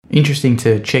interesting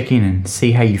to check in and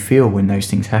see how you feel when those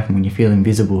things happen, when you feel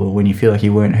invisible or when you feel like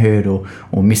you weren't heard or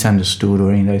misunderstood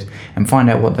or any of those, and find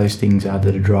out what those things are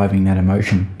that are driving that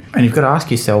emotion. And you've got to ask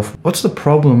yourself, what's the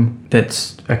problem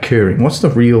that's occurring? What's the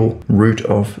real root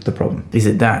of the problem? Is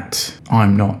it that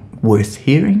I'm not worth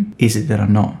hearing? Is it that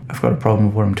I've got a problem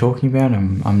with what I'm talking about?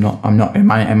 Am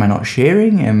I not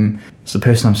sharing? Is the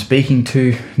person I'm speaking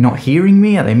to not hearing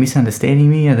me? Are they misunderstanding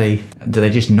me? Do they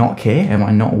just not care? Am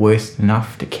I not worth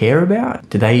enough to care about?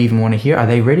 Do they even want to hear? Are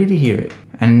they ready to hear it?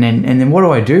 And then what do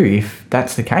I do if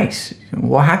that's the case?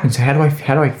 What happens? How do I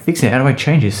fix it? How do I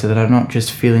change it so that I'm not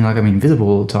just feeling like I'm invisible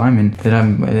all the time, and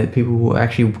that people will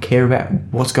actually care about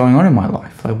what's going on in my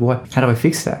life? How do I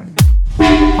fix that?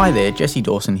 Hi there, Jesse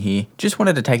Dawson here. Just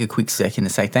wanted to take a quick second to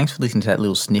say thanks for listening to that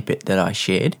little snippet that I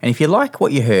shared. And if you like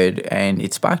what you heard and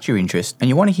it sparked your interest and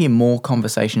you want to hear more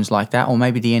conversations like that, or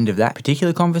maybe the end of that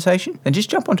particular conversation, then just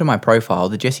jump onto my profile,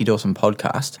 the Jesse Dawson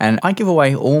Podcast, and I give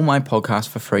away all my podcasts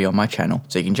for free on my channel.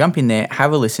 So you can jump in there,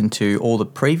 have a listen to all the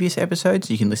previous episodes.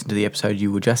 You can listen to the episode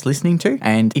you were just listening to.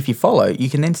 And if you follow, you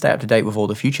can then stay up to date with all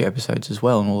the future episodes as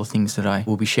well and all the things that I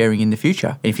will be sharing in the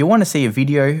future. And if you want to see a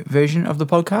video version of the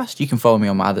podcast, you can follow me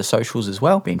on my other socials as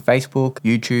well, being Facebook,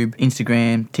 YouTube,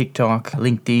 Instagram, TikTok,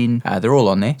 LinkedIn. They're all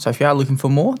on there. So if you are looking for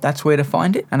more, that's where to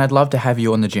find it. And I'd love to have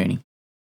you on the journey.